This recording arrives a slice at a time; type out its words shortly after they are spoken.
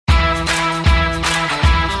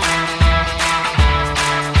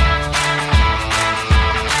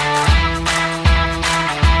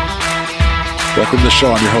Welcome to the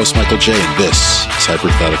show. I'm your host, Michael J., and this is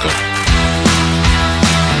Hypothetical.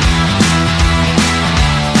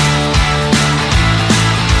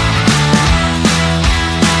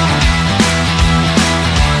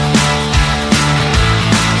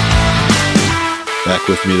 Back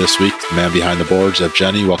with me this week, the man behind the boards,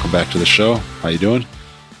 Evgeny. Welcome back to the show. How you doing?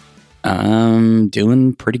 I'm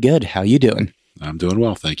doing pretty good. How you doing? I'm doing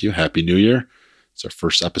well, thank you. Happy New Year. It's our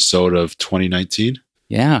first episode of 2019.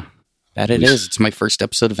 Yeah, that it is. It's my first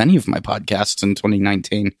episode of any of my podcasts in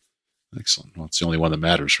 2019. Excellent. Well, it's the only one that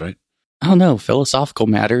matters, right? Oh, no. Philosophical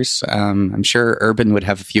matters. I'm sure Urban would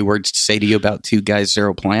have a few words to say to you about Two Guys,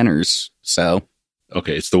 Zero Planners. So,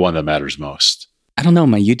 Okay, it's the one that matters most. I don't know.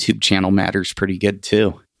 My YouTube channel matters pretty good,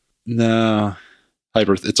 too. No,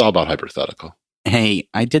 it's all about hypothetical. Hey,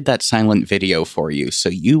 I did that silent video for you, so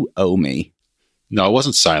you owe me. No, it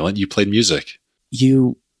wasn't silent. You played music.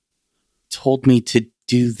 You told me to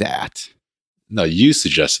do that. No, you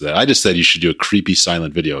suggested that. I just said you should do a creepy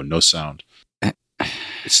silent video, no sound.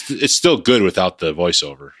 It's still good without the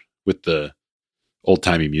voiceover, with the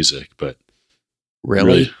old-timey music, but...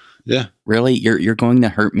 Really? Yeah. Really? You're going to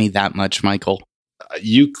hurt me that much, Michael?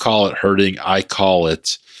 You call it hurting. I call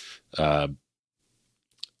it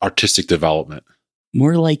artistic development.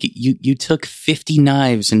 More like you took 50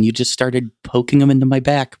 knives and you just started poking them into my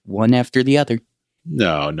back, one after the other.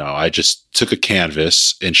 No. I just took a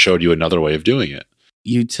canvas and showed you another way of doing it.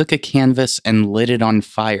 You took a canvas and lit it on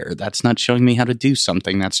fire. That's not showing me how to do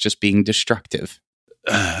something. That's just being destructive.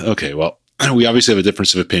 Okay, well, we obviously have a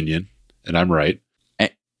difference of opinion, and I'm right.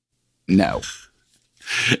 No.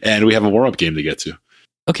 And we have a warm-up game to get to.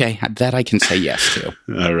 Okay, that I can say yes to.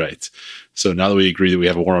 All right. So now that we agree that we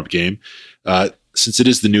have a warm-up game, since it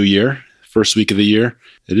is the new year, first week of the year,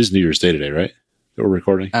 it is New Year's Day today, right? That we're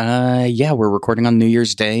recording? Yeah, we're recording on New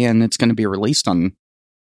Year's Day, and it's going to be released on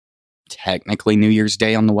technically New Year's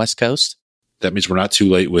Day on the West Coast. That means we're not too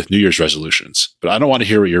late with New Year's resolutions. But I don't want to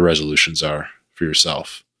hear what your resolutions are for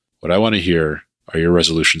yourself. What I want to hear are your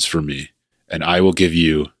resolutions for me, and I will give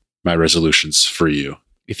you my resolutions for you.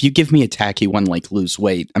 If you give me a tacky one like lose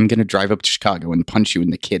weight, I'm going to drive up to Chicago and punch you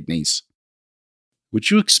in the kidneys.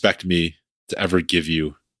 Would you expect me to ever give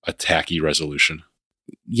you a tacky resolution?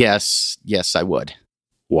 Yes, I would.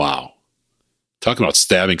 Wow. Talking about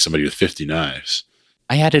stabbing somebody with 50 knives.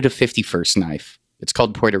 I added a 51st knife. It's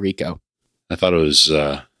called Puerto Rico. I thought it was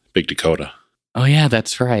Big Dakota. Oh, yeah,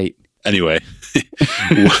 that's right. Anyway,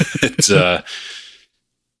 what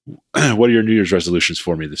are your New Year's resolutions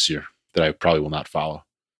for me this year that I probably will not follow?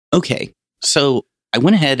 Okay, so I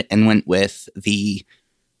went ahead and went with the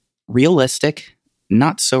realistic,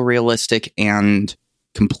 not so realistic, and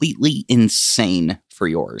completely insane for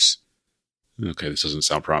yours. Okay, this doesn't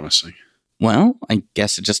sound promising. Well, I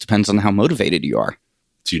guess it just depends on how motivated you are.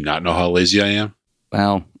 Do you not know how lazy I am?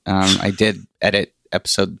 Well, I did edit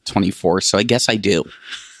episode 24, so I guess I do.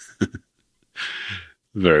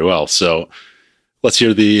 Very well. So let's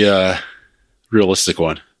hear the realistic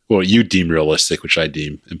one. Well, you deem realistic, which I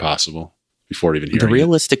deem impossible before even hearing The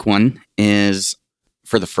realistic one is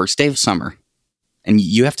for the first day of summer. And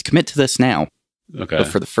you have to commit to this now. Okay. But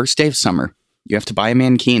for the first day of summer, you have to buy a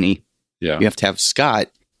mankini. Yeah. You have to have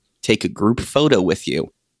Scott take a group photo with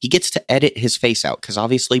you. He gets to edit his face out because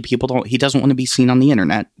obviously he doesn't want to be seen on the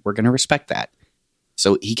internet. We're going to respect that.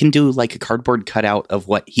 So he can do like a cardboard cutout of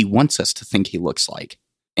what he wants us to think he looks like.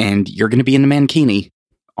 And you're going to be in the mankini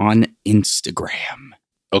on Instagram.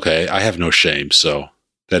 Okay. I have no shame. So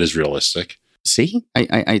that is realistic. See,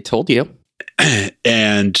 I told you.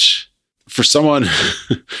 And for someone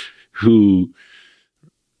who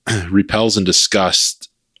repels in disgust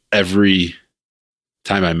every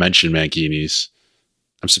time I mention mankinis,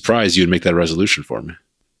 I'm surprised you would make that resolution for me.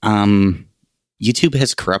 YouTube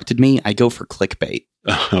has corrupted me. I go for clickbait.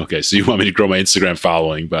 Okay, so you want me to grow my Instagram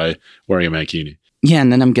following by wearing a mankini? Yeah,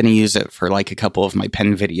 and then I'm going to use it for like a couple of my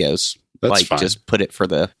pen videos. That's like fine. Just put it for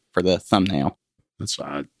the thumbnail. That's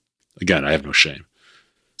fine. Again, I have no shame.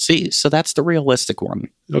 See, so that's the realistic one.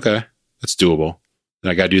 Okay, that's doable.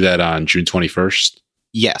 And I got to do that on June 21st?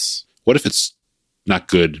 Yes. What if it's not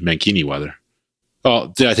good mankini weather?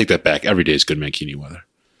 Oh, did I take that back? Every day is good mankini weather.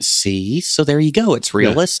 See, so there you go. It's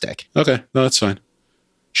realistic. Yeah. Okay, no, that's fine.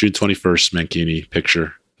 June 21st, mankini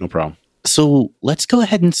picture. No problem. So let's go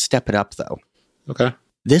ahead and step it up, though. Okay.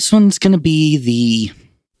 This one's going to be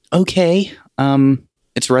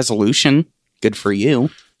it's resolution. Good for you.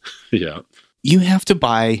 Yeah. You have to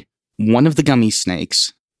buy one of the gummy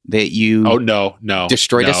snakes that you no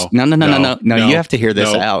destroyed. No. You have to hear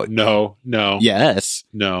this out. No. Yes.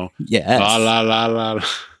 No. Yes. La.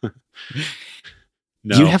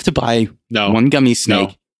 No. You have to buy one gummy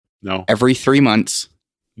snake. No. Every 3 months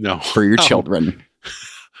No. for your No. children.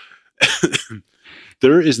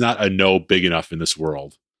 There is not a no big enough in this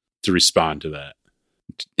world to respond to that.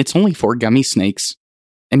 It's only 4 gummy snakes,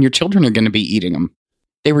 and your children are going to be eating them.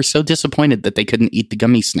 They were so disappointed that they couldn't eat the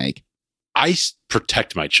gummy snake. I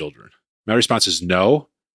protect my children. My response is no,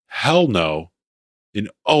 hell no, and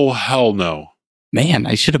oh, hell no. Man,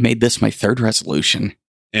 I should have made this my 3rd resolution.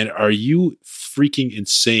 And are you freaking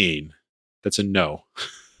insane? That's a no.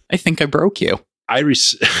 I think I broke you. I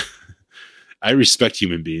respect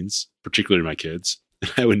human beings, particularly my kids.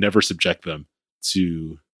 I would never subject them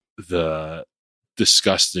to the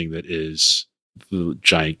disgusting that is the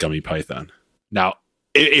giant gummy python. Now,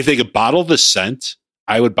 if they could bottle the scent,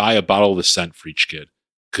 I would buy a bottle of the scent for each kid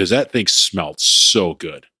because that thing smelled so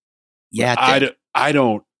good. Yeah, I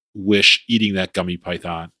don't wish eating that gummy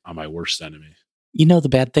python on my worst enemy. You know, the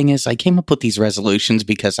bad thing is I came up with these resolutions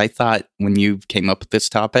because I thought when you came up with this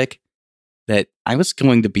topic that I was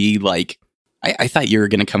going to be like, I thought you were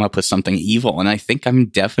going to come up with something evil. And I think I'm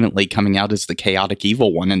definitely coming out as the chaotic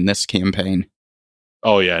evil one in this campaign.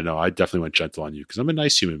 Oh, yeah, no, I definitely went gentle on you because I'm a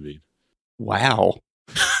nice human being. Wow.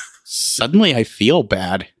 Suddenly I feel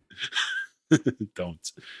bad.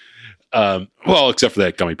 Don't. Well, except for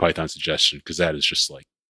that gummy python suggestion, because that is just like,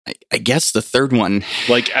 I guess the 3rd one.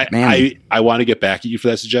 like I want to get back at you for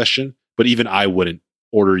that suggestion, but even I wouldn't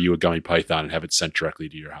order you a gummy python and have it sent directly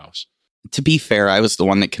to your house. To be fair, I was the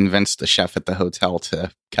one that convinced the chef at the hotel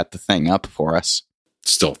to cut the thing up for us.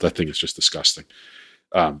 Still, that thing is just disgusting.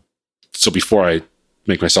 So before I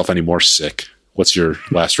make myself any more sick, what's your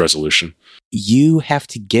last resolution? You have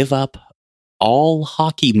to give up all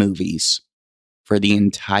hockey movies for the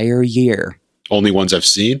entire year. Only ones I've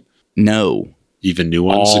seen? No. Even new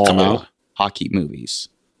ones that come out? Hockey movies.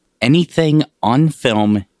 Anything on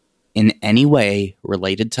film in any way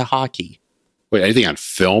related to hockey. Wait, anything on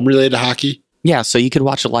film related to hockey? Yeah, so you could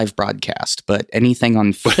watch a live broadcast, but anything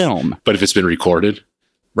on film. But if it's been recorded?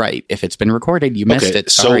 Right. If it's been recorded, you missed it.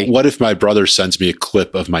 Sorry. So what if my brother sends me a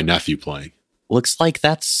clip of my nephew playing? Looks like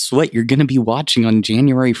that's what you're going to be watching on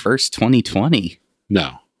January 1st, 2020.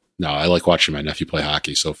 No, I like watching my nephew play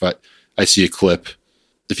hockey. So if I see a clip,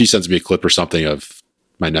 if he sends me a clip or something of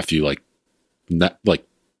my nephew like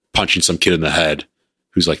punching some kid in the head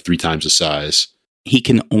who's like 3 times the size, he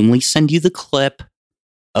can only send you the clip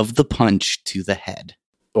of the punch to the head,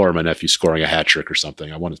 or my nephew scoring a hat trick or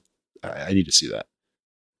something. I need to see that.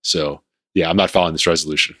 So yeah, I'm not following this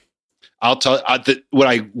resolution. I'll tell what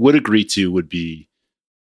I would agree to would be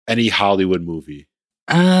any Hollywood movie.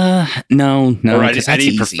 No, or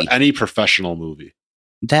any professional movie.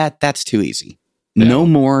 That's too easy. Yeah. No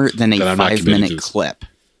more than a Then I'm not 5-minute clip.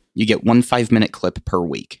 You get 1 5-minute clip per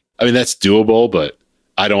week. I mean, that's doable, but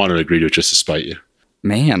I don't want to agree to it just to spite you.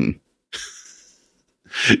 Man,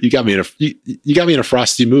 you got me in a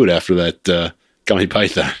frosty mood after that gummy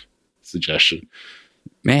python suggestion.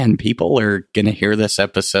 Man, people are gonna hear this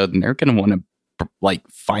episode and they're gonna want to like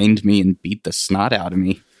find me and beat the snot out of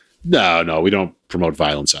me. No, we don't promote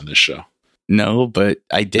violence on this show. No, but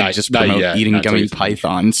I did promote eating gummy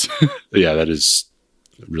pythons. Yeah, that is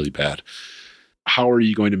really bad. How are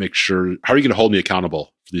you going to hold me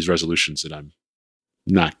accountable for these resolutions that I'm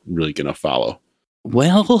not really going to follow?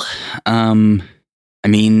 Well, I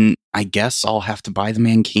mean, I guess I'll have to buy the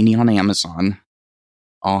mankini on Amazon.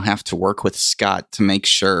 I'll have to work with Scott to make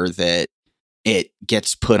sure that it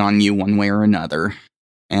gets put on you one way or another.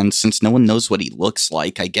 And since no one knows what he looks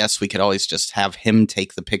like, I guess we could always just have him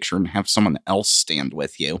take the picture and have someone else stand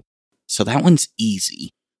with you. So that one's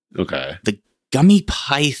easy. Okay. The gummy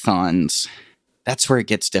pythons, that's where it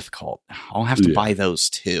gets difficult. I'll have to buy those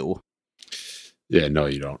too. Yeah, no,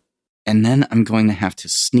 you don't. And then I'm going to have to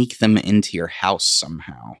sneak them into your house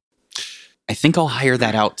somehow. I think I'll hire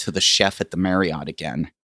that out to the chef at the Marriott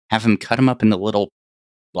again. Have him cut them up into little,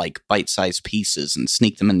 like, bite-sized pieces and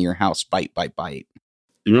sneak them into your house bite by bite.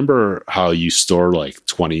 You remember how you store like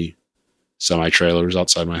 20 semi-trailers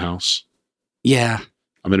outside my house? Yeah.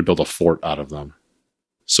 I'm going to build a fort out of them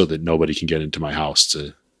so that nobody can get into my house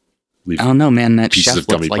to leave. I don't know, man. That pieces chef of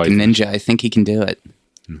gummy looks like a python. ninja. I think he can do it.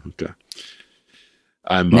 Okay.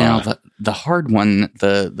 Now, the hard one,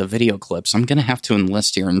 the video clips, I'm going to have to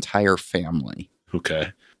enlist your entire family.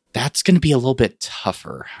 Okay. That's going to be a little bit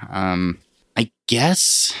tougher. I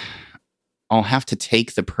guess I'll have to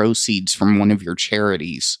take the proceeds from one of your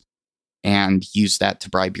charities and use that to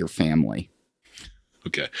bribe your family.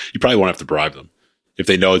 Okay. You probably won't have to bribe them. If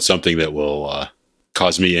they know it's something that will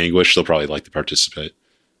cause me anguish, they'll probably like to participate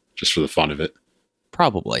just for the fun of it.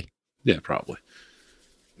 Probably. Yeah, probably.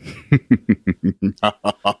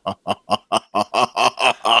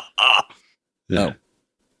 No.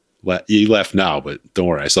 You laugh now, but don't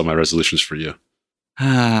worry. I still have my resolutions for you.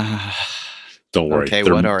 Don't worry. Okay,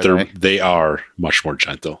 what are they? They are much more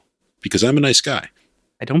gentle because I'm a nice guy.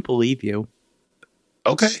 I don't believe you.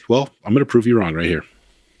 Okay, well, I'm going to prove you wrong right here.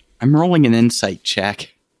 I'm rolling an insight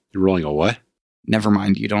check. You're rolling a what? Never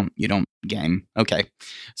mind. You don't game. Okay.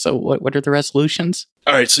 So what are the resolutions?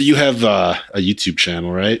 All right. So you have a YouTube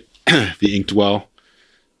channel, right? The Inkwell.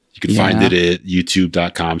 You can find it at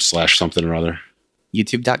youtube.com/something or other.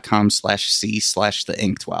 youtube.com/c/the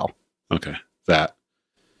Inkwell. Okay. That.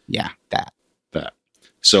 Yeah, that.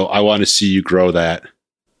 So I want to see you grow that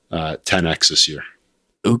 10x this year.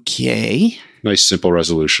 Okay. Nice, simple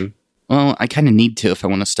resolution. Well, I kind of need to if I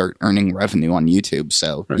want to start earning revenue on YouTube.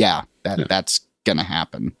 So Right. that's going to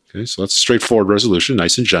happen. Okay. So that's a straightforward resolution.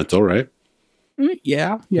 Nice and gentle, right?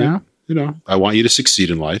 Yeah. You know, I want you to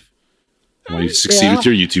succeed in life. I want you to succeed with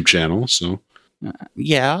your YouTube channel. So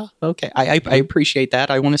Yeah. Okay. I appreciate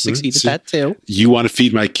that. I want to succeed at that too. you want to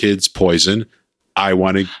feed my kids poison. I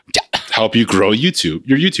want to help you grow your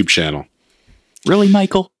YouTube channel. Really,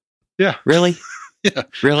 Michael? Yeah. Really? Yeah.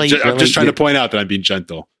 Really? I'm just trying to point out that I'm being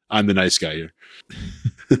gentle. I'm the nice guy here.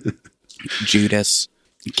 Judas.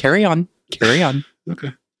 Carry on.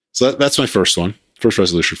 Okay. So that's my first one. First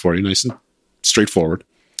resolution for you. Nice and straightforward.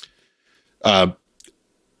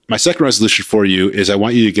 My second resolution for you is I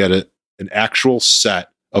want you to get an actual set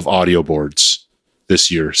of audio boards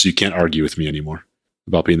this year so you can't argue with me anymore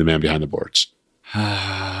about being the man behind the boards.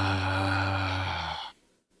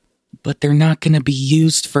 But they're not going to be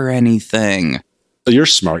used for anything. You're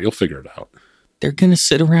smart. You'll figure it out. They're going to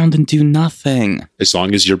sit around and do nothing. As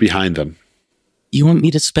long as you're behind them. You want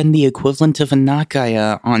me to spend the equivalent of a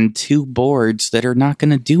Nakaya on 2 boards that are not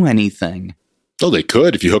going to do anything? Oh, they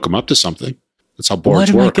could if you hook them up to something. That's how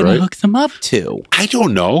boards work, work, what am I going to right? hook them up to? I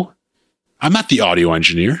don't know. I'm not the audio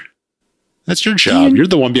engineer. That's your job. You're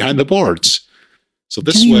the one behind the boards. So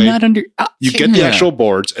this way, you get the actual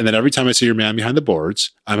boards, and then every time I say you're a man behind the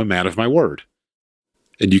boards, I'm a man of my word.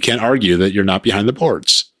 And you can't argue that you're not behind the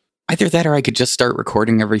boards. Either that or I could just start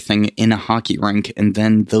recording everything in a hockey rink, and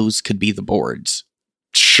then those could be the boards.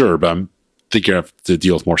 Sure, but I'm thinking you have to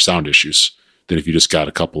deal with more sound issues than if you just got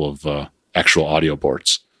a couple of actual audio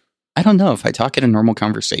boards. I don't know. If I talk in a normal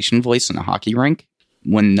conversation voice in a hockey rink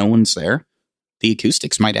when no one's there, the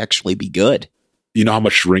acoustics might actually be good. You know how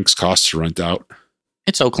much rinks cost to rent out?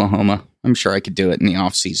 It's Oklahoma. I'm sure I could do it in the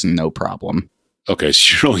off season, no problem. Okay,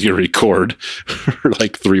 so you're only going to record for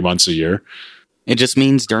like 3 months a year. It just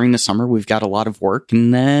means during the summer we've got a lot of work,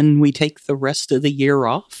 and then we take the rest of the year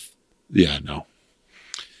off. Yeah, no.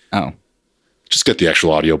 Oh. Just get the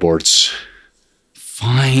actual audio boards.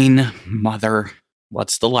 Fine, mother.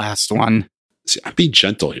 What's the last one? See, I'm being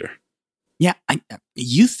gentle here. Yeah,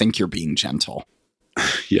 you think you're being gentle.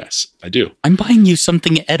 Yes, I do. I'm buying you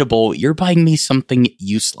something edible. You're buying me something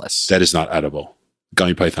useless. That is not edible.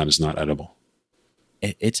 Gummy python is not edible.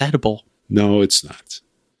 It's edible. No, it's not.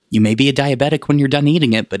 You may be a diabetic when you're done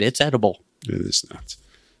eating it, but it's edible. It is not.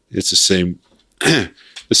 It's the same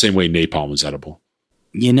way napalm is edible.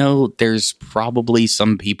 You know, there's probably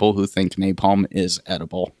some people who think napalm is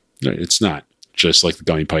edible. No, it's not. Just like the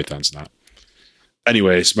gummy python's not.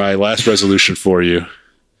 Anyways, my last resolution for you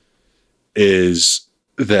is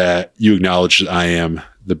that you acknowledge that I am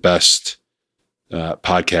the best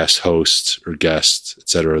podcast host or guest,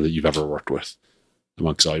 etc., that you've ever worked with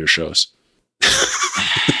amongst all your shows.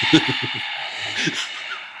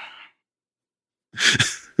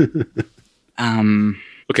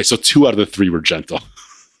 Okay, so 2 out of the 3 were gentle.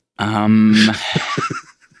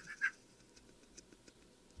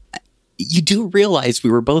 You do realize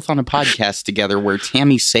we were both on a podcast together where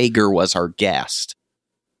Tammy Sager was our guest.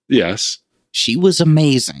 Yes. She was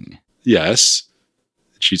amazing. Yes.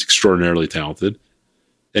 She's extraordinarily talented.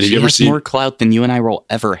 And She has more clout than you and I will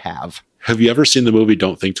ever have. Have you ever seen the movie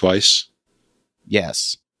Don't Think Twice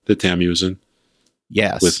Yes. that Tammy was in?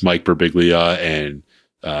 Yes. With Mike Birbiglia and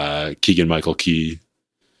Keegan-Michael Key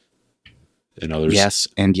and others. Yes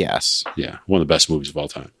and yes. Yeah, one of the best movies of all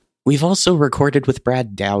time. We've also recorded with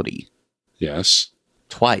Brad Dowdy. Yes.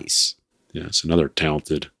 Twice. Yes, another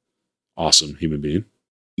talented, awesome human being.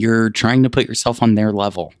 You're trying to put yourself on their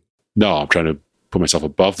level. No, I'm trying to put myself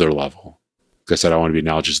above their level. Like I said, I want to be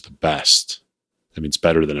acknowledged as the best. That means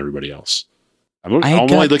better than everybody else. I'm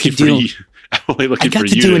only looking for you. I'm only looking for you. I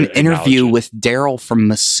got to do an interview with Daryl from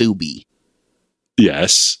Masubi.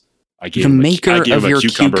 Yes. I gave the him maker I gave of him a your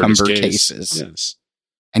cucumber cases. Yes.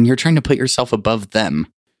 And you're trying to put yourself above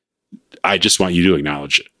them. I just want you to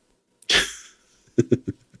acknowledge it.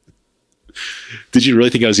 Did you really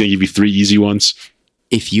think I was going to give you 3 easy ones?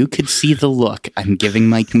 If you could see the look I'm giving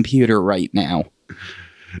my computer right now.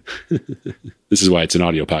 This is why it's an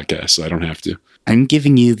audio podcast, so I don't have to. I'm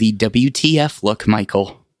giving you the WTF look,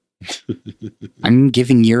 Michael. I'm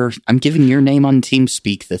giving your name on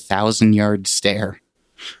TeamSpeak the 1,000-yard stare.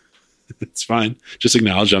 It's fine. Just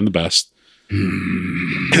acknowledge I'm the best.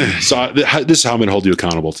 So this is how I'm going to hold you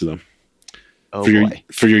accountable to them. Oh, boy.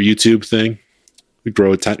 For your YouTube thing,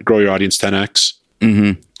 grow your audience 10x.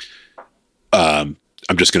 Mm-hmm. I'm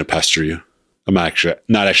just going to pester you. I'm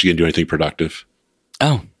not actually going to do anything productive.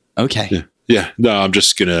 Oh, okay. Yeah. No, I'm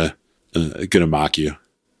just gonna mock you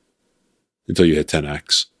until you hit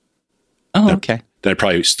 10x. Oh, okay. Then I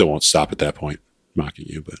probably still won't stop at that point mocking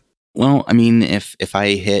you, but well, I mean, if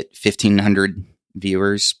I hit 1,500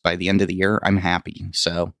 viewers by the end of the year, I'm happy.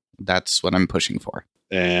 So that's what I'm pushing for.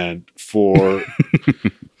 And for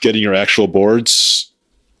getting your actual boards,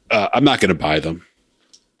 I'm not going to buy them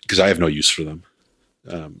because I have no use for them.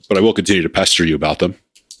 But I will continue to pester you about them.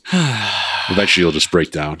 Eventually, you'll just break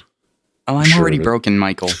down. Oh, I'm already broken,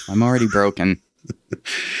 Michael. I'm already broken.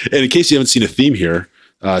 And in case you haven't seen a theme here,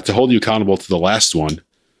 to hold you accountable to the last one,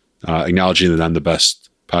 acknowledging that I'm the best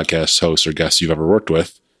podcast host or guest you've ever worked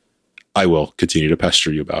with, I will continue to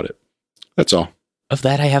pester you about it. That's all. Of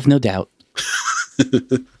that, I have no doubt.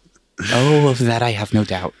 Of that, I have no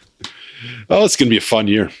doubt. Oh, it's going to be a fun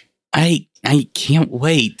year. I can't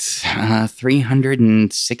wait.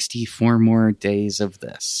 364 more days of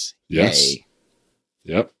this. Yes. Yay.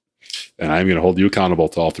 Yep. And I'm going to hold you accountable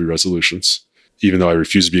to all 3 resolutions, even though I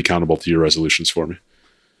refuse to be accountable to your resolutions for me.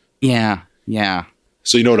 Yeah.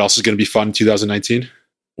 So you know what else is going to be fun in 2019?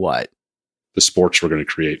 What? The sports we're going to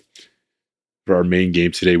create. For our main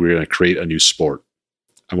game today, we're going to create a new sport.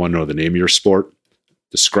 I want to know the name of your sport,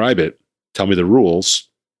 describe it, tell me the rules,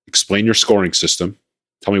 explain your scoring system,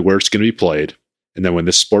 tell me where it's going to be played, and then when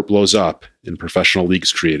this sport blows up and professional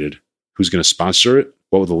leagues created, who's going to sponsor it,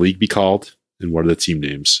 what will the league be called, and what are the team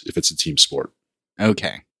names if it's a team sport?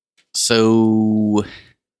 Okay. So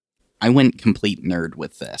I went complete nerd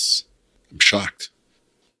with this. I'm shocked.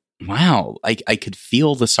 Wow. I could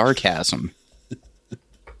feel the sarcasm.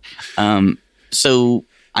 So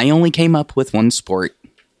I only came up with one sport.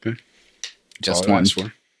 Okay. Just one.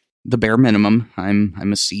 The bare minimum.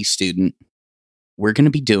 I'm a C student. We're going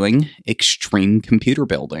to be doing extreme computer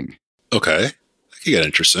building. Okay. That could get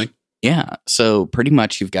interesting. Yeah. So pretty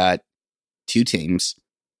much you've got 2 teams.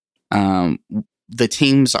 The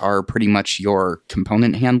teams are pretty much your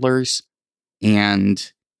component handlers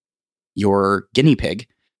and your guinea pig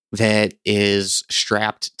that is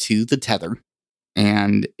strapped to the tether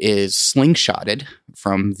and is slingshotted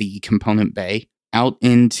from the component bay out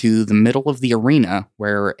into the middle of the arena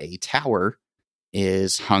where a tower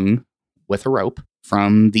is hung with a rope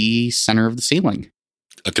from the center of the ceiling.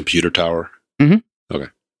 A computer tower? Mm-hmm. Okay.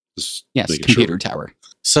 Yes, computer tower.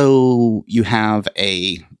 So you have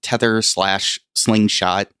a tether /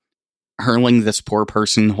 slingshot hurling this poor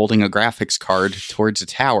person holding a graphics card towards a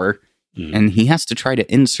tower, and he has to try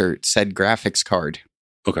to insert said graphics card.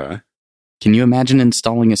 Okay. Can you imagine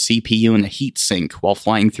installing a CPU and a heat sink while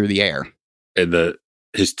flying through the air? And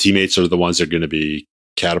his teammates are the ones that are going to be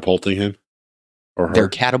catapulting him? Or her? They're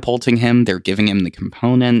catapulting him. They're giving him the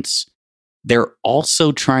components. They're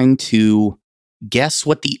also trying to guess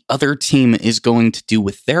what the other team is going to do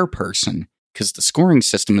with their person, because the scoring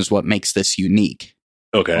system is what makes this unique.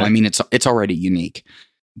 Okay. Well, I mean, it's already unique.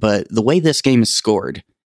 But the way this game is scored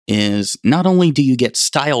is not only do you get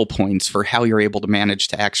style points for how you're able to manage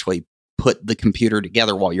to actually put the computer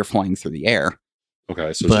together while you're flying through the air.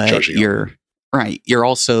 Okay, so but you're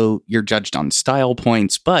judged on style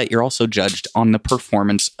points, but you're also judged on the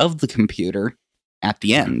performance of the computer at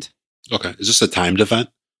the end. Okay. Is this a timed event?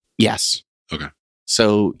 Yes. Okay.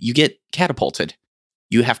 So you get catapulted.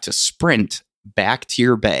 You have to sprint back to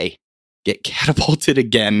your bay, get catapulted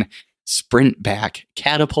again, sprint back,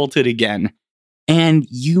 catapulted again, and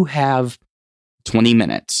you have 20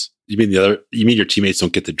 minutes. You mean your teammates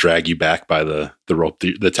don't get to drag you back by the rope,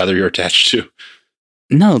 the tether you're attached to?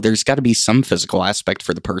 No, there's got to be some physical aspect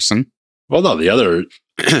for the person. Well, no, the other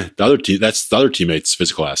team, that's the other teammate's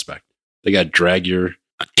physical aspect. They got to drag your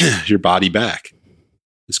body back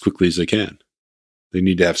as quickly as they can. They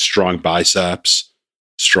need to have strong biceps,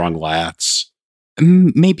 strong lats.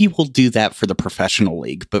 Maybe we'll do that for the professional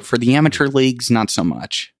league, but for the amateur leagues, not so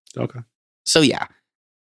much. Okay. So yeah,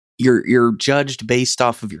 you're judged based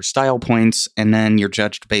off of your style points, and then you're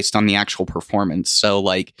judged based on the actual performance. So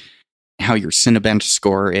like how your Cinebench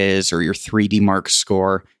score is, or your 3D Mark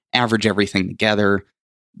score, average everything together,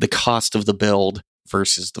 the cost of the build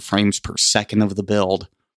versus the frames per second of the build,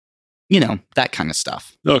 that kind of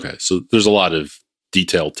stuff. Okay, so there's a lot of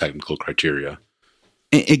detailed technical criteria.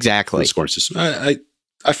 Exactly. The scoring system. I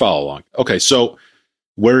I follow along. Okay, so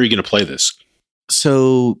where are you going to play this?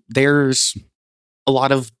 So there's a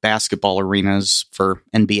lot of basketball arenas for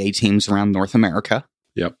NBA teams around North America.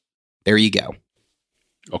 Yep. There you go.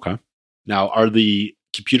 Okay. Now, are the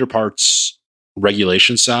computer parts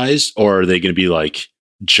regulation size, or are they going to be like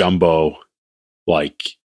jumbo, like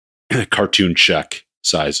cartoon check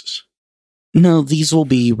sizes? No, these will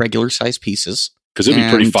be regular size pieces. Because it'd be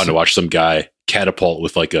pretty fun to watch some guy catapult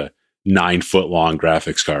with like a 9-foot long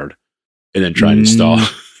graphics card and then try and install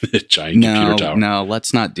a giant computer tower. No,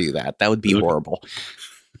 let's not do that. That would be horrible.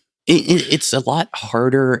 It's a lot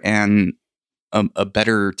harder and a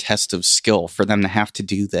better test of skill for them to have to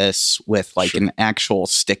do this with like an actual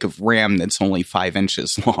stick of RAM that's only 5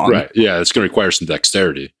 inches long. Right. Yeah, it's going to require some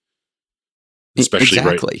dexterity.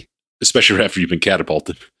 Especially especially right after you've been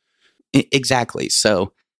catapulted. Exactly.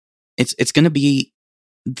 So it's going to be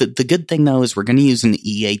the good thing though is we're going to use an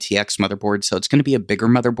EATX motherboard, so it's going to be a bigger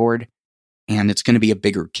motherboard and it's going to be a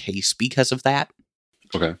bigger case because of that.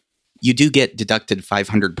 Okay. You do get deducted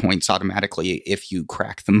 500 points automatically if you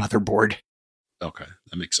crack the motherboard. Okay,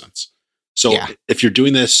 that makes sense. So if you're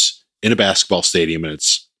doing this in a basketball stadium and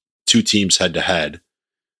it's 2 teams head to head,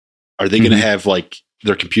 are they going to have like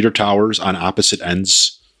their computer towers on opposite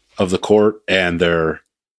ends of the court and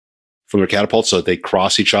from their catapults so that they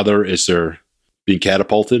cross each other as they're being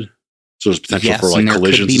catapulted? So there's potential for like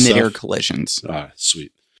collisions. Could be and mid-air stuff? collisions.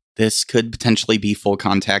 Sweet. This could potentially be full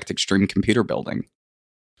contact extreme computer building.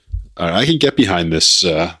 All right, I can get behind this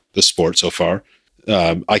sport so far.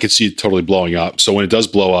 I could see it totally blowing up. So when it does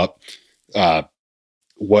blow up, and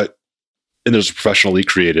there's a professional league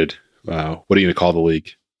created, what are you going to call the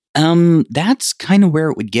league? That's kind of where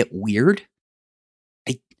it would get weird.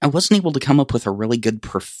 I wasn't able to come up with a really good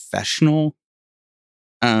professional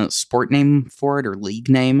sport name for it or league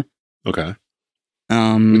name. Okay. We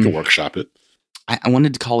can workshop it. I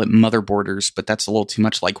wanted to call it Motherboarders, but that's a little too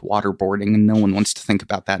much like waterboarding, and no one wants to think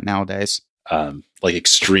about that nowadays. Like the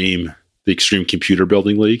Extreme Computer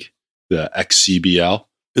Building League, the XCBL.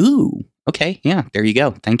 Ooh, okay. Yeah, there you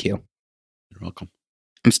go. Thank you. You're welcome.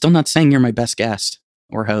 I'm still not saying you're my best guest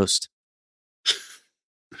or host.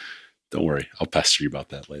 Don't worry. I'll pester you about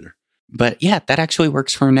that later. But yeah, that actually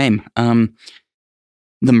works for a name.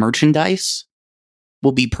 The merchandise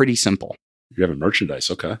will be pretty simple. You have a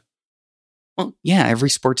merchandise. Okay. Well, yeah, every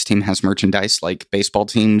sports team has merchandise. Like baseball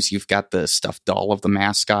teams, you've got the stuffed doll of the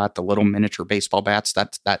mascot, the little miniature baseball bats,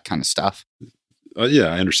 that kind of stuff. Yeah,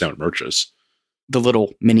 I understand what merch is. The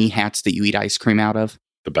little mini hats that you eat ice cream out of.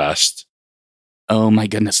 The best. Oh my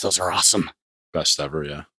goodness, those are awesome. Best ever,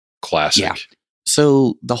 yeah. Classic. Yeah.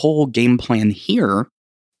 So the whole game plan here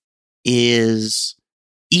is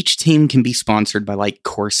each team can be sponsored by like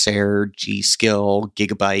Corsair, G-Skill,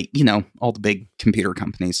 Gigabyte, all the big computer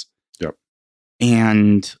companies. Yep.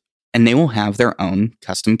 And they will have their own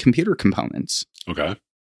custom computer components. Okay.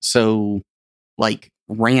 So like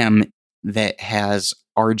RAM that has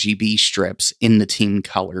RGB strips in the team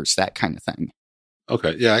colors, that kind of thing.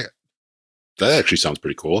 Okay. Yeah. That actually sounds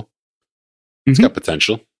pretty cool. It's got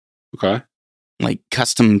potential. Okay. Like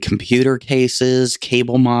custom computer cases,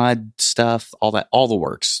 cable mod stuff, all the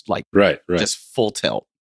works. Like right. Just full tilt.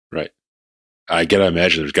 Right. I gotta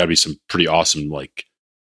imagine there's got to be some pretty awesome like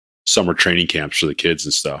summer training camps for the kids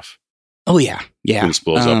and stuff. Oh yeah. When this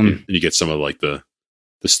blows up, and you get some of like the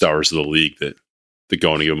stars of the league that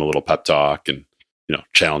go and give them a little pep talk and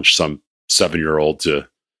challenge some 7-year-old to an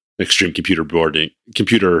extreme computer building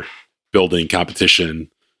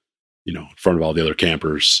competition. In front of all the other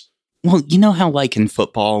campers. Well, you know how like in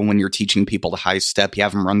football, when you're teaching people to high step, you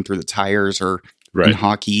have them run through the tires, or in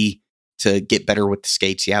hockey to get better with the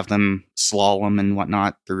skates, you have them slalom and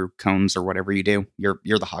whatnot through cones or whatever you do. You're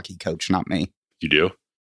the hockey coach, not me. You do?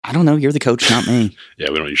 I don't know. You're the coach, not me. Yeah,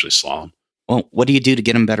 we don't usually slalom. Well, what do you do to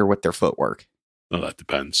get them better with their footwork? Well, that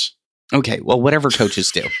depends. Okay, well, whatever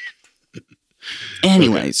coaches do.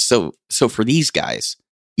 Anyways, so for these guys,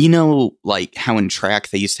 like how in track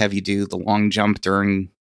they used to have you do the long jump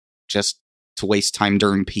just to waste time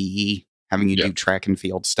during PE, having you do track and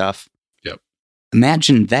field stuff. Yep.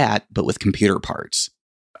 Imagine that, but with computer parts.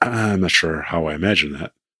 I'm not sure how I imagine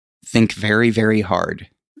that. Think very, very hard.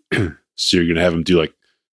 So you're going to have them do like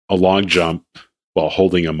a long jump while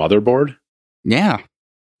holding a motherboard? Yeah.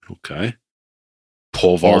 Okay.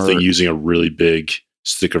 Pole vaulting using a really big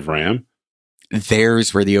stick of RAM?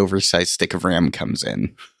 There's where the oversized stick of RAM comes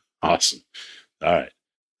in. Awesome. All right.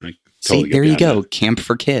 See, there you go. Camp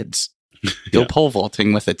for kids. Go pole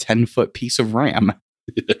vaulting with a 10-foot piece of RAM.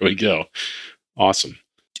 There we go. Awesome.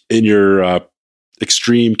 In your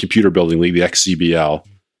Extreme Computer Building League, the XCBL,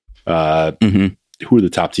 who are the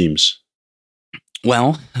top teams?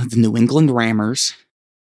 Well, the New England Rammers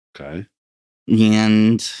Okay.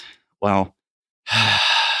 and, well,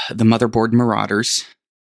 the Motherboard Marauders.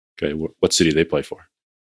 Okay. What city do they play for?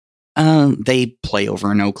 They play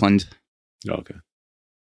over in Oakland. Oh, okay.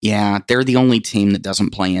 Yeah, they're the only team that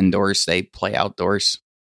doesn't play indoors. They play outdoors.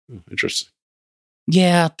 Interesting.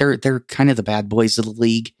 Yeah, they're kind of the bad boys of the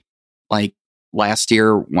league. Like last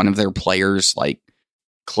year, one of their players like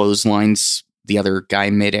clotheslines the other guy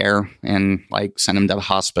midair and like sent him to the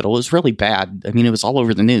hospital. It was really bad. I mean, it was all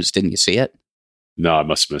over the news. Didn't you see it? No, I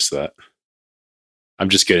must have missed that. I'm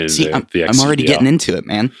just getting into the I'm already getting into it,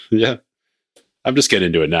 man. Yeah. I'm just getting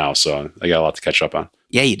into it now, so I got a lot to catch up on.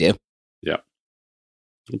 Yeah, you do. Yeah.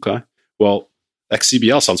 Okay. Well,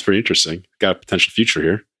 XCBL sounds pretty interesting. Got a potential future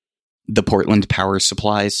here. The Portland Power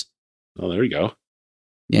Supplies. Oh, there you go.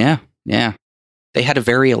 Yeah. They had a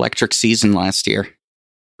very electric season last year.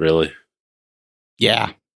 Really?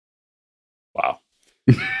 Yeah. Wow.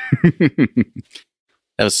 That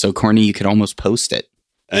was so corny you could almost post it.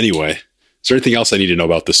 Anyway, is there anything else I need to know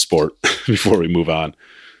about this sport before we move on?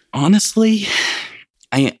 Honestly,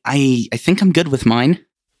 I think I'm good with mine.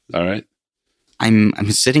 All right.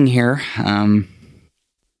 I'm sitting here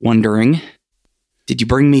wondering, did you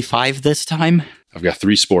bring me 5 this time? I've got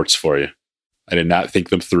 3 sports for you. I did not think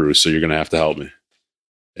them through, so you're going to have to help me.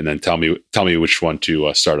 And then tell me which one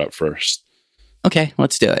to start up first. Okay,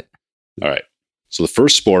 let's do it. All right. So the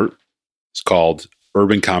first sport is called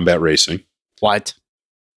Urban Combat Racing. What?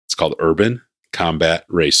 It's called Urban Combat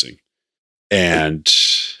Racing. And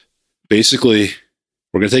basically,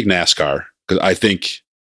 we're going to take NASCAR because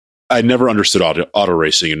I never understood auto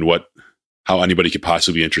racing and how anybody could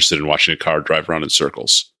possibly be interested in watching a car drive around in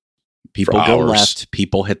circles. People go left,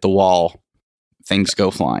 people hit the wall, things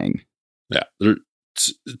go flying. Yeah.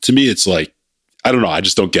 To me, it's like, I don't know. I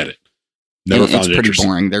just don't get it. Never found it pretty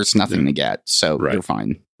boring. There's nothing to get, so Right. You're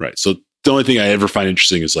fine. Right. So the only thing I ever find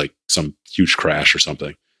interesting is like some huge crash or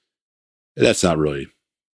something. That's not really,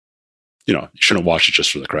 you shouldn't watch it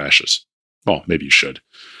just for the crashes. Well, maybe you should.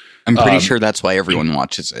 I'm pretty sure that's why everyone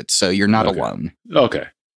watches it, so you're not alone. Okay.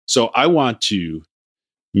 So I want to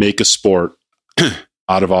make a sport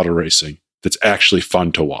out of auto racing that's actually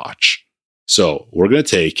fun to watch. So we're going to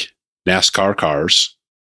take NASCAR cars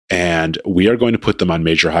and we are going to put them on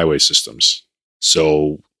major highway systems.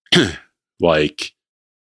 So like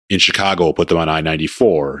in Chicago, we'll put them on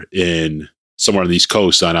I-94, in somewhere on the East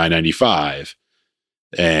Coast on I-95.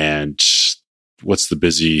 And what's the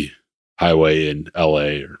busy highway in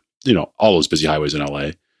LA, or, all those busy highways in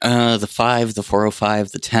LA? The 5, the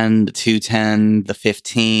 405, the 10, the 210, the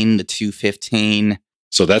 15, the 215.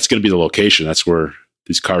 So that's going to be the location. That's where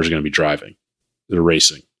these cars are going to be driving. They're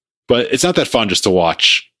racing. But it's not that fun just to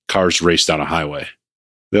watch cars race down a highway.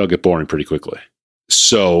 They'll get boring pretty quickly.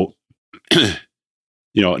 So,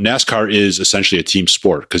 NASCAR is essentially a team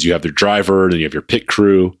sport because you have their driver, then you have your pit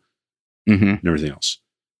crew, and everything else.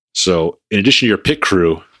 So in addition to your pit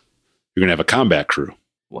crew, you're going to have a combat crew.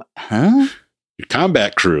 What? Huh? Your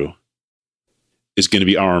combat crew is going to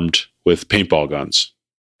be armed with paintball guns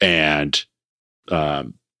and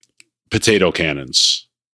potato cannons.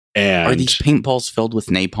 And are these paintballs filled with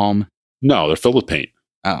napalm? No, they're filled with paint.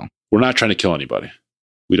 Oh. We're not trying to kill anybody.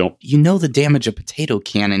 We don't. You know the damage a potato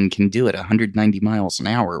cannon can do at 190 miles an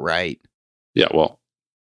hour, right? Yeah, well,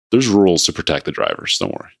 there's rules to protect the drivers.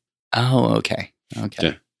 Don't worry. Oh, okay. Okay.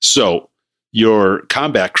 Yeah. So your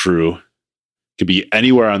combat crew could be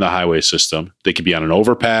anywhere on the highway system. They could be on an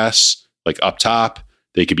overpass, like up top.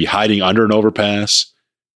 They could be hiding under an overpass.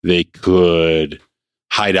 They could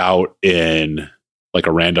hide out in like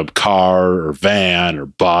a random car or van or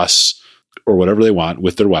bus or whatever they want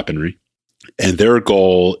with their weaponry. And their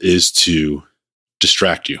goal is to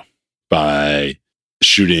distract you by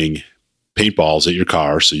shooting paintballs at your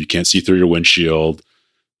car so you can't see through your windshield.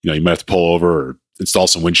 You might have to pull over or install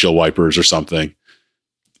some windshield wipers or something.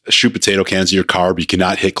 Shoot potato cans at your car, but you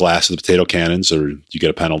cannot hit glass with the potato cannons or you get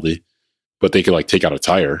a penalty. But they could take out a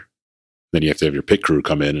tire. Then you have to have your pit crew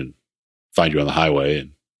come in and find you on the highway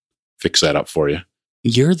and fix that up for you.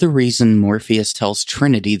 You're the reason Morpheus tells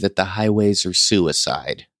Trinity that the highways are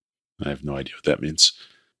suicide. I have no idea what that means.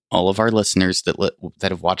 All of our listeners that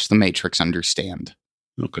have watched The Matrix understand.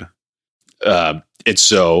 Okay. And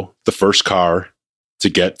so the first car to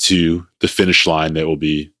get to the finish line that will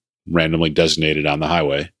be randomly designated on the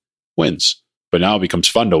highway wins. But now it becomes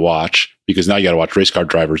fun to watch because now you got to watch race car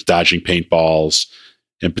drivers dodging paintballs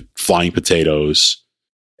and flying potatoes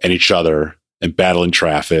and each other and battling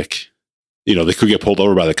traffic. They could get pulled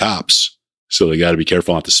over by the cops. So they got to be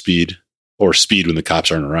careful not to speed when the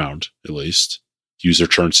cops aren't around, at least. Use their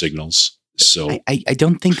turn signals. So I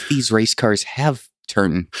don't think these race cars have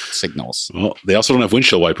turn signals. Well, they also don't have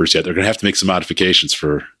windshield wipers yet. They're going to have to make some modifications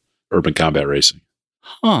for urban combat racing.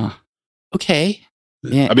 Huh. Okay.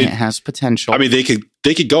 Yeah, I mean, it has potential. I mean, they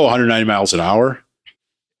could go 190 miles an hour,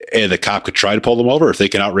 and the cop could try to pull them over. If they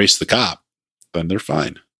can outrace the cop, then they're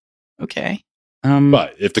fine. Okay.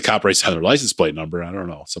 But if the cop races on their license plate number, I don't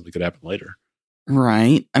know. Something could happen later.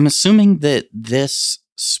 Right. I'm assuming that this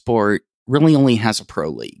sport really only has a pro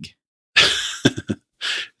league.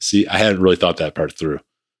 See, I hadn't really thought that part through.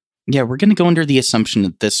 Yeah, we're going to go under the assumption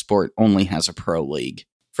that this sport only has a pro league.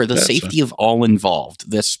 For the safety of all involved,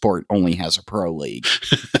 this sport only has a pro league.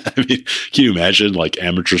 I mean, can you imagine like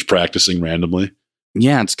amateurs practicing randomly?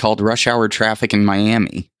 Yeah, it's called Rush Hour Traffic in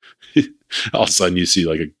Miami. All of a sudden you see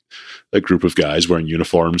like a group of guys wearing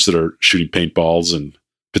uniforms that are shooting paintballs and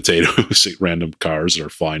potatoes at random cars that are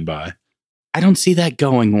flying by. I don't see that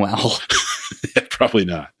going well. Probably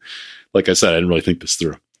not. Like I said, I didn't really think this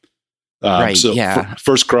through. Right, so yeah.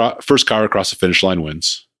 First car across the finish line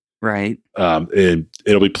wins. Right. And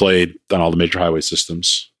it'll be played on all the major highway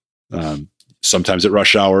systems. Sometimes at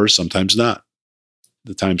rush hours, sometimes not.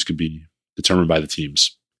 The times could be determined by the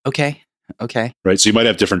teams. Okay. Right. So you might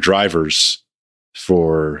have different drivers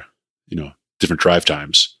for, different drive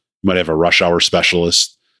times. You might have a rush hour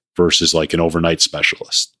specialist versus like an overnight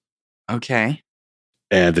specialist. Okay.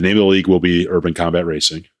 And the name of the league will be Urban Combat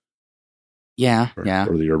Racing. Yeah. Or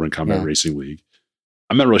the Urban Combat Racing League.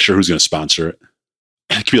 I'm not really sure who's going to sponsor it.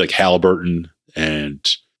 It could be like Halliburton and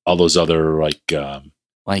all those other like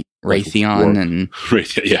Raytheon and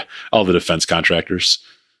all the defense contractors.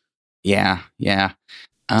 Yeah.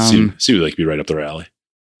 Seem like they could be right up their alley.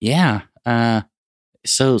 Yeah.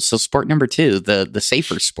 So sport number 2, the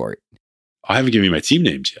safer sport. I haven't given you my team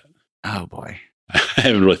names yet. Oh boy, I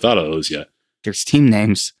haven't really thought of those yet. There's team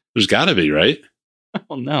names. There's got to be, right?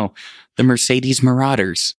 Oh no, the Mercedes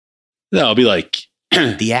Marauders. No, it'll be like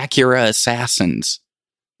the Acura Assassins.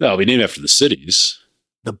 No, it'll be named after the cities.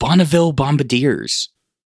 The Bonneville Bombardiers.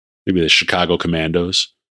 Maybe the Chicago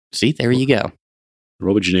Commandos. See, there you go. Or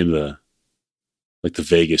what would you name the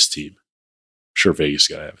Vegas team? I'm sure Vegas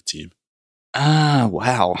got to have a team.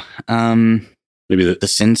 Wow. Maybe the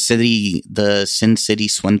Sin City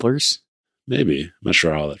Swindlers. Maybe. I'm not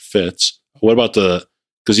sure how that fits. What about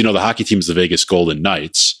because the hockey team is the Vegas Golden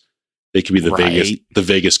Knights. They could be the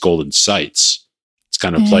Vegas Golden Sights. It's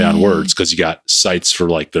kind of play on words because you got sights for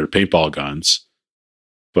like their paintball guns,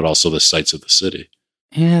 but also the sights of the city.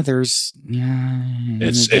 Yeah, it's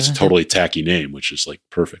a totally tacky name, which is like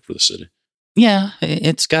perfect for the city. Yeah,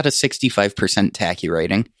 it's got a 65% tacky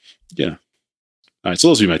rating. Yeah. All right, so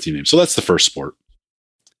those would be my team names. So that's the first sport.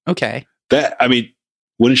 Okay.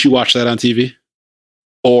 Wouldn't you watch that on TV?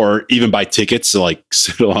 Or even buy tickets to like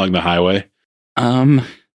sit along the highway?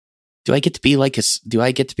 Do I get to be like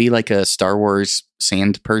a Star Wars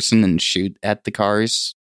sand person and shoot at the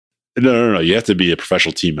cars? No. You have to be a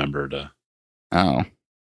professional team member to. Oh.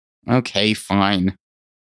 Okay, fine.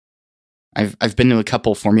 I've been to a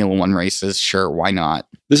couple Formula One races. Sure, why not?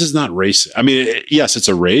 This is not racing. I mean, yes, it's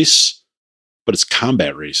a race, but it's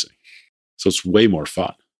combat racing. So it's way more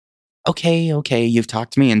fun. Okay. You've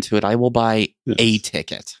talked me into it. I will buy a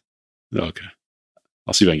ticket. Okay.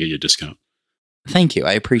 I'll see if I can get you a discount. Thank you.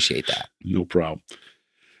 I appreciate that. No problem.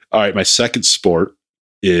 All right. My second sport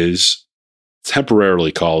is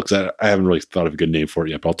temporarily called, because I haven't really thought of a good name for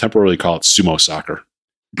it yet, but I'll temporarily call it sumo soccer.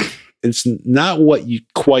 It's not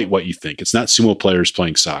quite what you think. It's not sumo players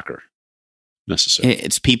playing soccer necessarily.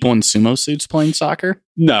 It's people in sumo suits playing soccer?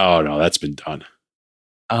 No, that's been done.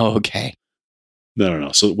 Oh, okay.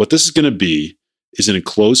 No. So what this is going to be is an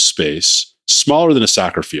enclosed space, smaller than a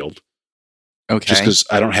soccer field. Okay. Just because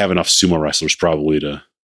I don't have enough sumo wrestlers probably to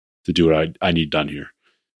do what I need done here.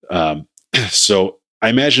 So I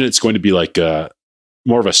imagine it's going to be like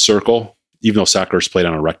more of a circle, even though soccer is played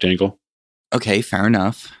on a rectangle. Okay, fair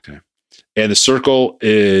enough. Okay. And the circle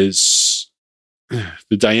is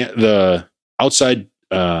the outside.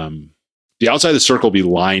 The outside of the circle will be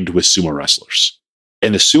lined with sumo wrestlers,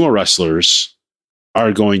 and the sumo wrestlers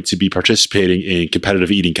are going to be participating in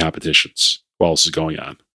competitive eating competitions while this is going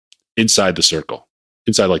on inside the circle,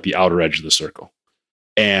 inside like the outer edge of the circle.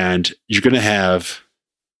 And you're going to have,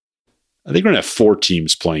 I think we're going to have 4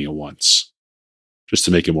 teams playing at once, just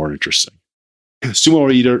to make it more interesting. The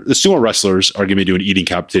sumo wrestlers are going to be doing eating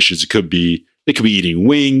competitions. They could be eating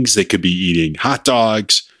wings. They could be eating hot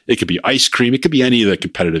dogs. It could be ice cream. It could be any of the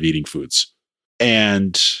competitive eating foods.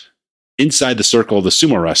 And inside the circle of the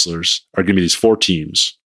sumo wrestlers are going to be these 4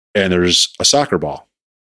 teams. And there's a soccer ball.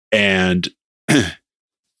 And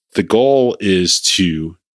the goal is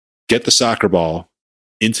to get the soccer ball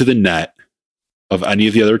into the net of any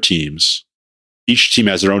of the other teams Each team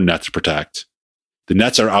has their own net to protect. The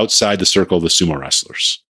nets are outside the circle of the sumo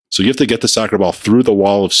wrestlers. So you have to get the soccer ball through the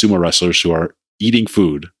wall of sumo wrestlers who are eating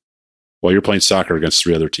food while you're playing soccer against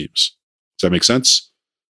 3 other teams. Does that make sense?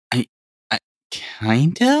 I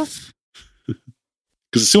kind of.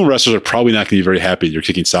 Because the sumo wrestlers are probably not going to be very happy that you're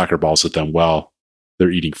kicking soccer balls at them while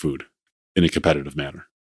they're eating food in a competitive manner.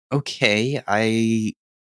 Okay, I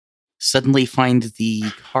suddenly find the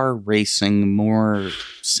car racing more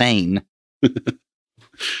sane.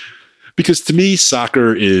 Because to me,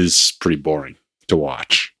 soccer is pretty boring to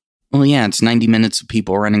watch. Well, yeah, it's 90 minutes of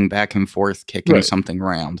people running back and forth, kicking something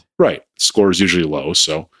around. Right. Score is usually low,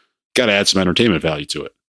 so got to add some entertainment value to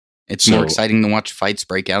it. It's more exciting to watch fights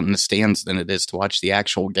break out in the stands than it is to watch the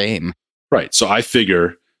actual game. Right. So I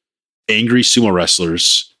figure angry sumo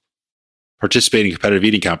wrestlers participating in competitive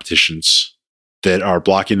eating competitions that are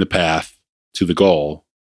blocking the path to the goal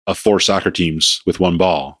of 4 soccer teams with 1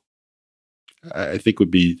 ball, I think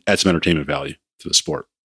would add some entertainment value to the sport.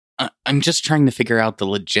 I'm just trying to figure out the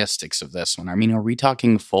logistics of this one. I mean, are we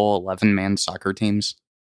talking full 11-man soccer teams?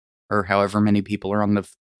 Or however many people are on the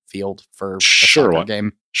field for a soccer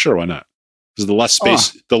game? Sure, why not? Because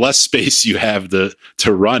the less space you have to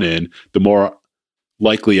run in, the more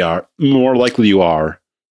likely you are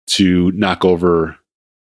to knock over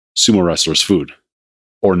sumo wrestlers' food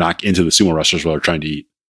or knock into the sumo wrestlers while they're trying to eat.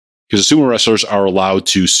 Because the sumo wrestlers are allowed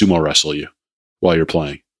to sumo wrestle you while you're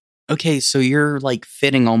playing. Okay, so you're like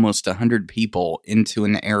fitting almost 100 people into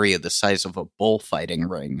an area the size of a bullfighting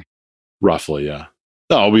ring. Roughly, yeah.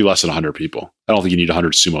 No, it'll be less than 100 people. I don't think you need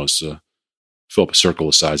 100 sumos to fill up a circle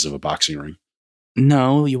the size of a boxing ring.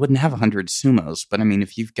 No, you wouldn't have 100 sumos. But I mean,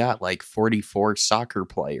 if you've got like 44 soccer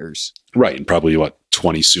players. Right, and probably,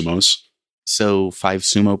 20 sumos? So 5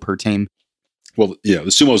 sumo per team? Well, yeah, the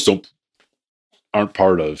sumos aren't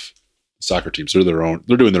part of soccer teams. They're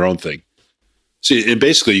doing their own thing. See, and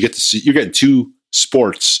basically you're getting 2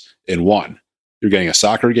 sports in one. You're getting a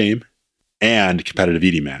soccer game and competitive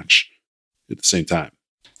eating match at the same time.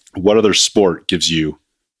 What other sport gives you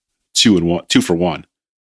 2 for 1?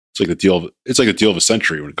 It's like the deal of a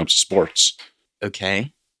century when it comes to sports.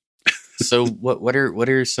 Okay. So what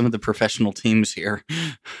are some of the professional teams here?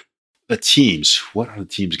 The teams. What are the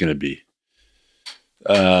teams going to be?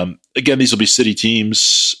 Again, these will be city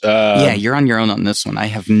teams. Yeah, you're on your own on this one. I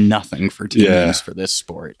have nothing for team names for this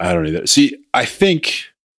sport. I don't either. See, I think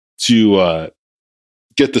to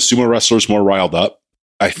get the sumo wrestlers more riled up,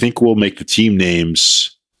 I think we'll make the team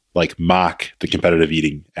names like mock the competitive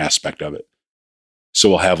eating aspect of it. So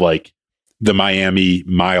we'll have like the Miami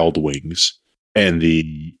Mild Wings and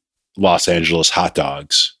the Los Angeles Hot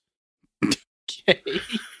Dogs. Okay.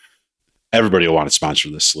 Everybody will want to sponsor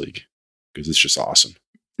this league because it's just awesome.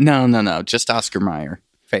 No. Just Oscar Mayer.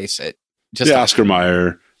 Face it. Just Oscar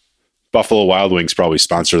Mayer. Buffalo Wild Wings probably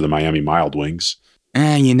sponsor the Miami Mild Wings.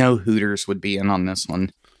 Hooters would be in on this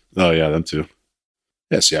one. Oh, yeah, them too.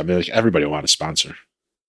 Yes, yeah. I mean, like, everybody will want to sponsor.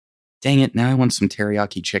 Dang it. Now I want some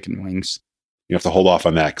teriyaki chicken wings. You have to hold off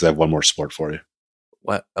on that because I have one more sport for you.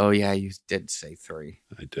 What? Oh, yeah, you did say 3.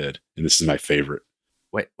 I did. And this is my favorite.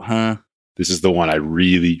 Wait, huh? This is the one I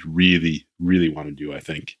really, really, really want to do, I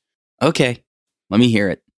think. Okay. Let me hear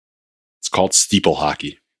it. It's called steeple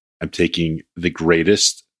hockey. I'm taking the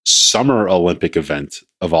greatest summer Olympic event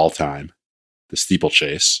of all time, the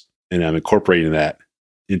steeplechase, and I'm incorporating that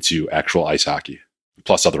into actual ice hockey,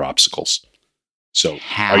 plus other obstacles. So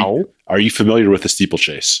how? Are you familiar with the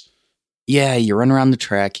steeplechase? Yeah, you run around the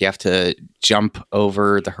track. You have to jump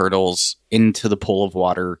over the hurdles into the pool of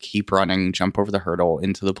water, keep running, jump over the hurdle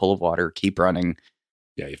into the pool of water, keep running.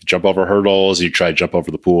 Yeah, you have to jump over hurdles. You try to jump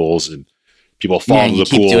over the pools, and people fall into the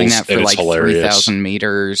pools. You keep doing that for like 3,000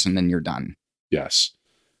 meters, and then you're done. Yes.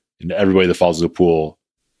 And everybody that falls in the pool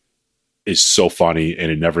is so funny,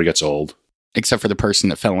 and it never gets old. Except for the person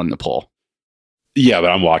that fell in the pool. Yeah,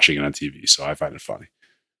 but I'm watching it on TV, so I find it funny.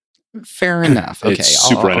 Fair enough. Okay,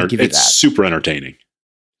 I'll give you that. It's super entertaining.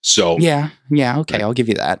 So yeah. Okay, right. I'll give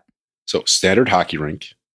you that. So standard hockey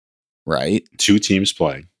rink, right? 2 teams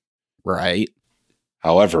playing, right?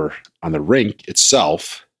 However, on the rink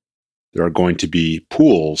itself, there are going to be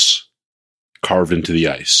pools carved into the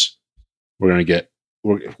ice. We're going to get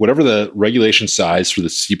whatever the regulation size for the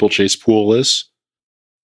steeplechase pool is.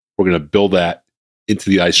 We're going to build that into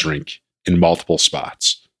the ice rink in multiple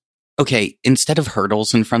spots. Okay, instead of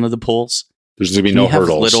hurdles in front of the pools, there's going to be no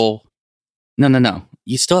hurdles. No.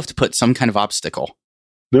 You still have to put some kind of obstacle.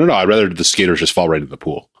 No. I'd rather the skaters just fall right into the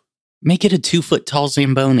pool. Make it a 2-foot tall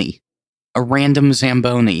Zamboni. A random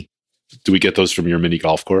Zamboni. Do we get those from your mini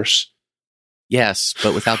golf course? Yes,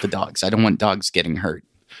 but without the dogs. I don't want dogs getting hurt.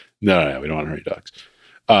 No, we don't want to hurt dogs.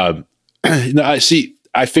 No,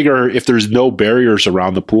 I figure if there's no barriers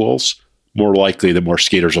around the pools, more likely the more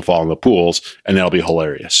skaters will fall in the pools, and that'll be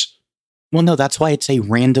hilarious. Well, no, that's why it's a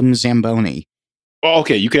random Zamboni. Well,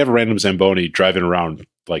 okay, you could have a random Zamboni driving around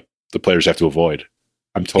like the players have to avoid.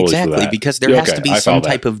 I'm totally for Exactly, that. because there has to be some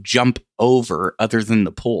type of jump over other than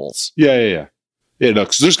the pools. Yeah, no,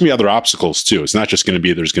 because there's going to be other obstacles too. It's not just going to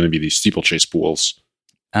be there's going to be these steeplechase pools.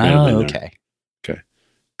 Oh, okay. Okay.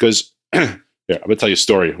 Because, yeah, I'm going to tell you a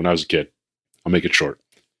story when I was a kid. I'll make it short.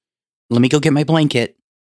 Let me go get my blanket.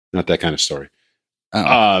 Not that kind of story.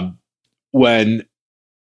 Oh. When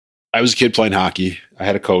I was a kid playing hockey, I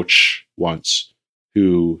had a coach once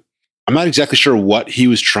who, I'm not exactly sure what he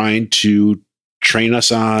was trying to train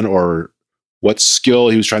us on or what skill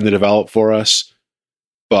he was trying to develop for us.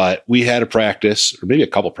 But we had a practice, or maybe a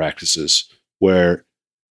couple practices, where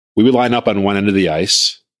we would line up on one end of the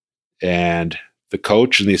ice, and the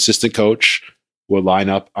coach and the assistant coach would line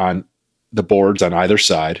up on the boards on either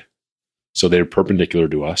side. So they're perpendicular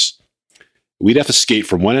to us. We'd have to skate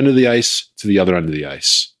from one end of the ice to the other end of the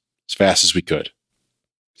ice as fast as we could.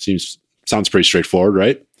 Sounds pretty straightforward,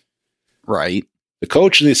 right? Right. The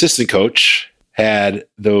coach and the assistant coach had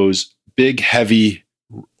those big, heavy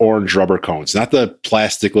orange rubber cones, not the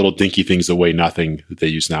plastic little dinky things that weigh nothing that they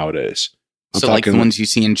use nowadays. So like the ones you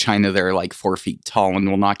see in China, they're like 4 feet tall and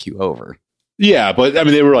will knock you over. Yeah, but I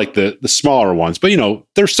mean, they were like the smaller ones, but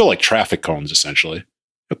they're still like traffic cones, essentially.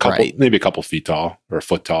 Maybe a couple feet tall or a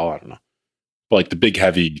foot tall. I don't know. But like the big,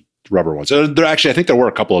 heavy rubber ones. They're actually, I think there were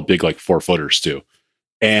a couple of big, like 4-footers too.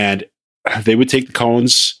 And they would take the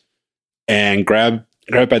cones and grab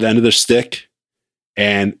it by the end of their stick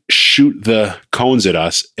and shoot the cones at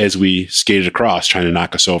us as we skated across, trying to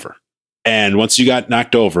knock us over. And once you got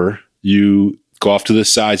knocked over, you go off to the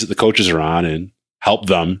sides that the coaches are on and help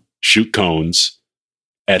them shoot cones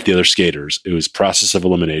at the other skaters. It was process of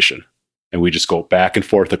elimination. And we just go back and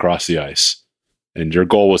forth across the ice. And your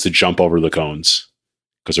goal was to jump over the cones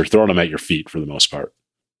because they're throwing them at your feet for the most part.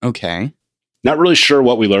 Okay. Not really sure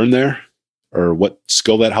what we learned there or what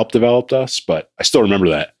skill that helped develop us, but I still remember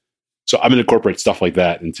that. So I'm going to incorporate stuff like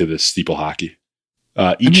that into this steeple hockey.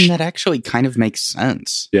 That actually kind of makes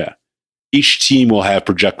sense. Yeah. Each team will have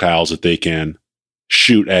projectiles that they can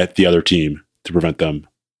shoot at the other team to prevent them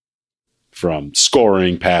from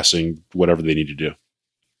scoring, passing, whatever they need to do.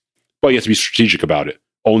 But you have to be strategic about it.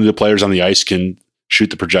 Only the players on the ice can shoot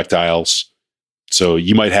the projectiles. So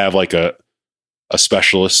you might have like a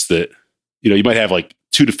specialist that, you might have like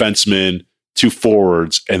 2 defensemen, 2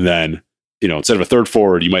 forwards, and then, instead of a third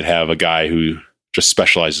forward, you might have a guy who just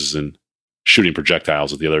specializes in shooting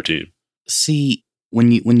projectiles at the other team. See,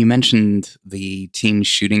 when you mentioned the team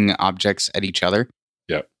shooting objects at each other,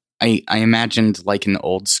 yep. I imagined like an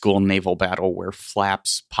old school naval battle where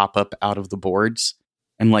flaps pop up out of the boards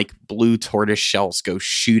and like blue tortoise shells go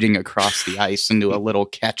shooting across the ice into a little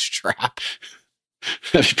catch trap.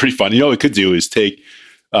 That'd be pretty fun. What we could do is take,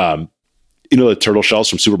 the turtle shells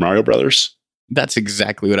from Super Mario Brothers. That's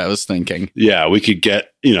exactly what I was thinking. Yeah, we could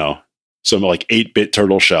get, some like 8-bit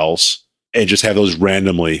turtle shells and just have those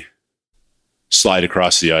randomly slide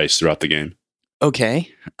across the ice throughout the game.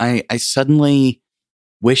 Okay. I suddenly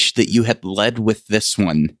wish that you had led with this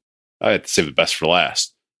one. I had to save the best for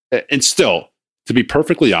last. And still, to be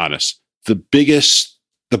perfectly honest, the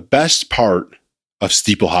best part of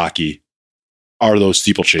steeple hockey are those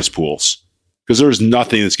steeplechase pools. Because there's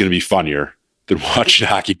nothing that's going to be funnier than watching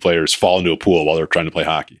hockey players fall into a pool while they're trying to play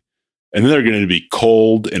hockey. And then they're going to be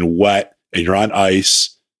cold and wet, and you're on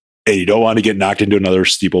ice, and you don't want to get knocked into another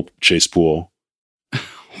steeplechase pool.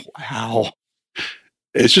 Wow.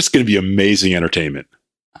 It's just going to be amazing entertainment.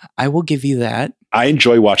 I will give you that. I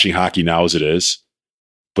enjoy watching hockey now as it is.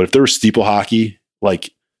 But if there was steeple hockey,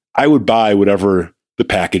 like I would buy whatever the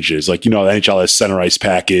package is. Like, the NHL has center ice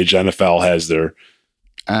package. NFL has their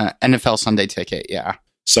NFL Sunday ticket. Yeah.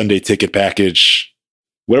 Sunday ticket package,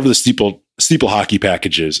 whatever the steeple hockey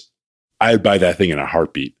package is. I would buy that thing in a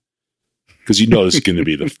heartbeat because this is going to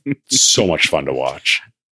be so much fun to watch.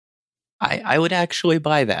 I would actually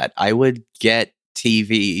buy that. I would get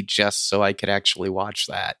TV just so I could actually watch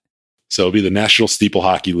that. So it'll be the National Steeple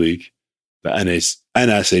Hockey League, the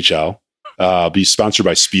NSHL. Be sponsored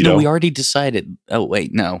by Speedo. No, we already decided. Oh,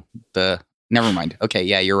 wait, no. Never mind. Okay,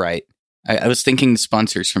 yeah, you're right. I was thinking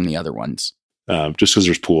sponsors from the other ones. Just because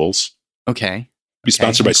there's pools. Okay. Be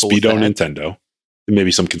sponsored by Speedo and Nintendo. And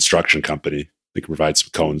maybe some construction company that can provide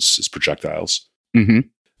some cones as projectiles. Mm-hmm.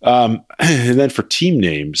 And then for team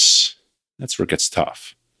names, that's where it gets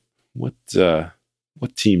tough. What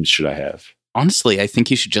teams should I have? Honestly, I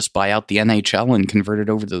think you should just buy out the NHL and convert it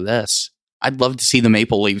over to this. I'd love to see the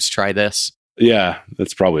Maple Leafs try this. Yeah,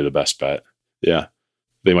 that's probably the best bet. Yeah.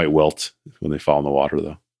 They might wilt when they fall in the water,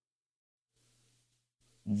 though.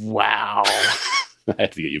 Wow. I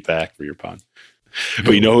had to get you back for your pun.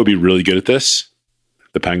 But you know who would be really good at this?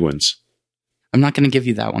 The Penguins. I'm not going to give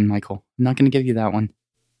you that one, Michael. I'm not going to give you that one.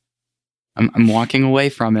 I'm walking away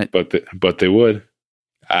from it. But they would.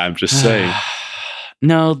 I'm just saying.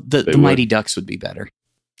 No, the Mighty Ducks would be better.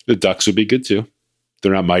 The Ducks would be good too.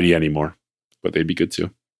 They're not mighty anymore, but they'd be good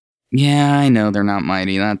too. Yeah, I know they're not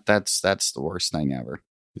mighty. That's the worst thing ever.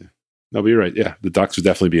 Yeah. No, but you're right. Yeah, the Ducks would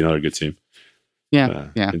definitely be another good team. Yeah,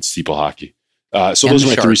 in steeple hockey. So those are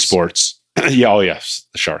my three sports. Yeah, oh yes,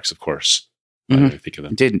 the Sharks, of course. Mm-hmm. I didn't think of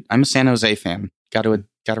them. Dude, I'm a San Jose fan. Got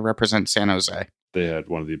to represent San Jose. They had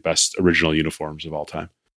one of the best original uniforms of all time.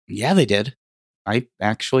 Yeah, they did. I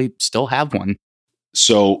actually still have one.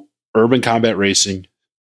 So, urban combat racing,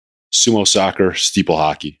 sumo soccer, steeple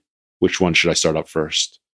hockey. Which one should I start up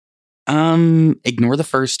first? Ignore the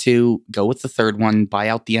first two, go with the third one, buy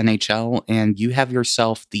out the NHL, and you have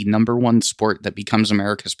yourself the number one sport that becomes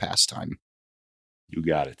America's pastime. You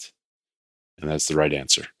got it. And that's the right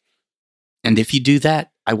answer. And if you do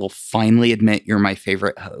that, I will finally admit you're my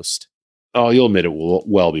favorite host. Oh, you'll admit it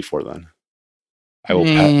well before then.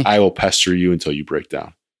 I will pester you until you break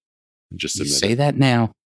down. Just admit say that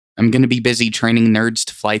now. I'm going to be busy training nerds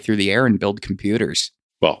to fly through the air and build computers.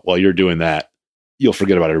 Well, while you're doing that, you'll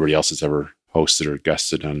forget about everybody else that's ever hosted or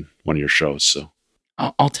guested on one of your shows. So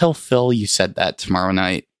I'll tell Phil you said that tomorrow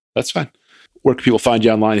night. That's fine. Where can people find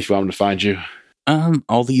you online if you want them to find you?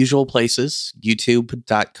 All the usual places,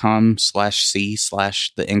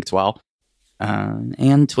 youtube.com/c/theinktwell,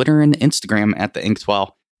 and Twitter and Instagram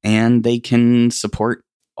 @theinktwell. And they can support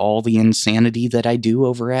all the insanity that I do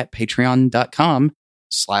over at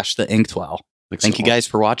patreon.com/theinktwell. Thank you guys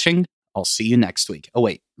for watching. I'll see you next week. Oh,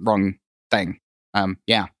 wait, wrong thing.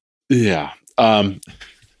 Yeah.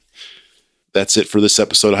 That's it for this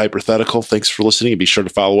episode of Hypothetical. Thanks for listening. And be sure to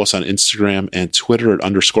follow us on Instagram and Twitter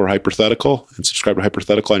 @_hypothetical and subscribe to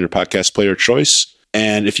Hypothetical on your podcast player of choice.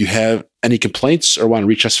 And if you have any complaints or want to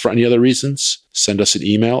reach us for any other reasons, send us an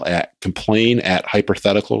email at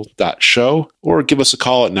complain@hypothetical.show or give us a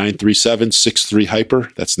call at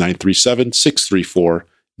 937-63-HYPER. That's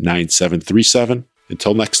 937-634-9737.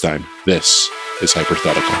 Until next time, this is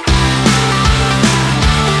Hypothetical.